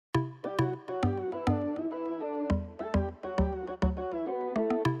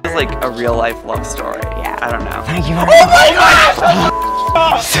is like a real life love story. Yeah. I don't know. Thank you very much. Oh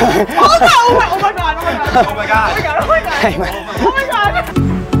my god! Oh my god! Oh my god! Oh my god! Oh my god! Oh my god! Oh my god!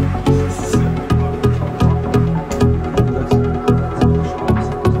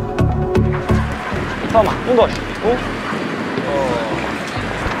 Toma, dois.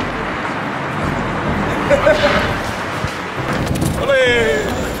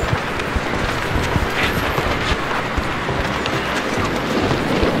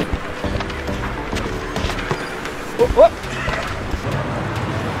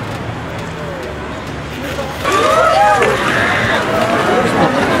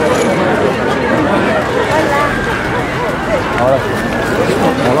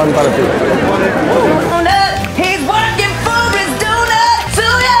 Balón para ti. He's working for his donut to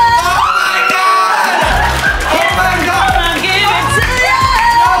you. Oh my god! Oh my god! I'm giving to you.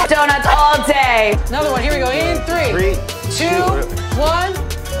 Donuts all day. Another one. Here we go. In 3, 2, 1.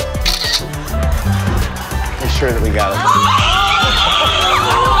 Make sure that we got it.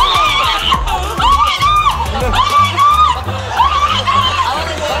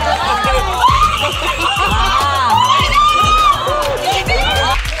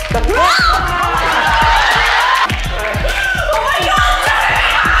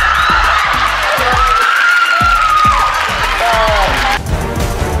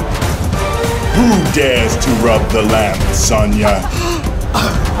 Who dares to rub the lamp, Sonia?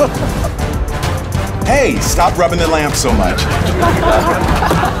 Hey, stop rubbing the lamp so much.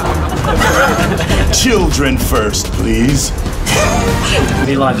 Children first, please.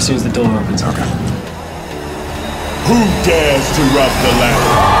 Be live as soon as the door opens. Okay. Who dares to rub the lamp?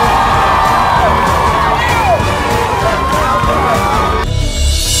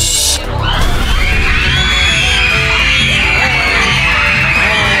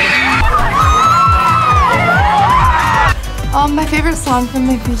 My favorite song from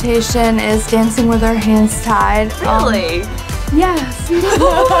Reputation is Dancing with Our Hands Tied. Really? Yes.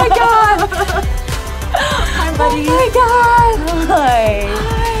 Oh my god! Hi, buddy. Oh my god! Hi.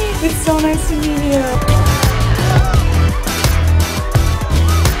 Hi. It's so nice to meet you.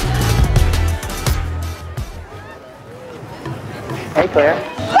 Hey, Claire.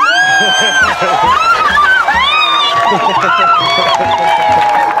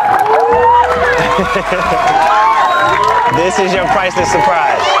 This is your priceless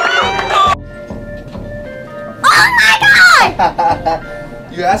surprise. Oh my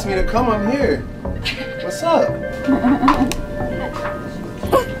god! You asked me to come, I'm here. What's up? This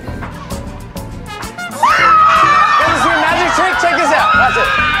is your magic trick. Check this out. Watch it.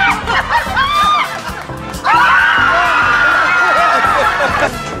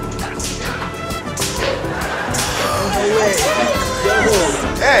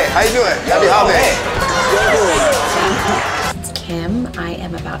 Hey, how you doing? Happy holidays. It's Kim. I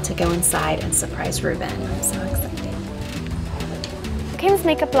am about to go inside and surprise Ruben. I'm so excited. Kim's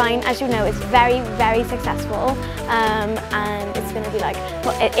makeup line, as you know, is very, very successful, and it's going to be like,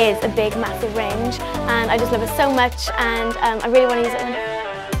 well, it is a big, massive range, and I just love it so much, and I really want to use it.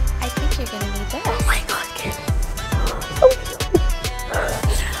 I think you're going to need this. Oh my god, Kim.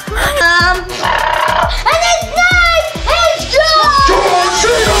 And his name is John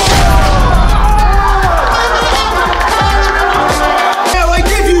Cena! I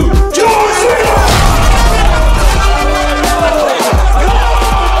give you John Cena!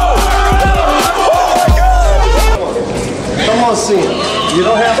 Come on, Cena. You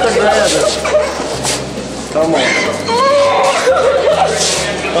don't have to grab it. Come on.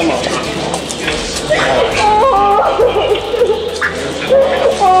 Come on.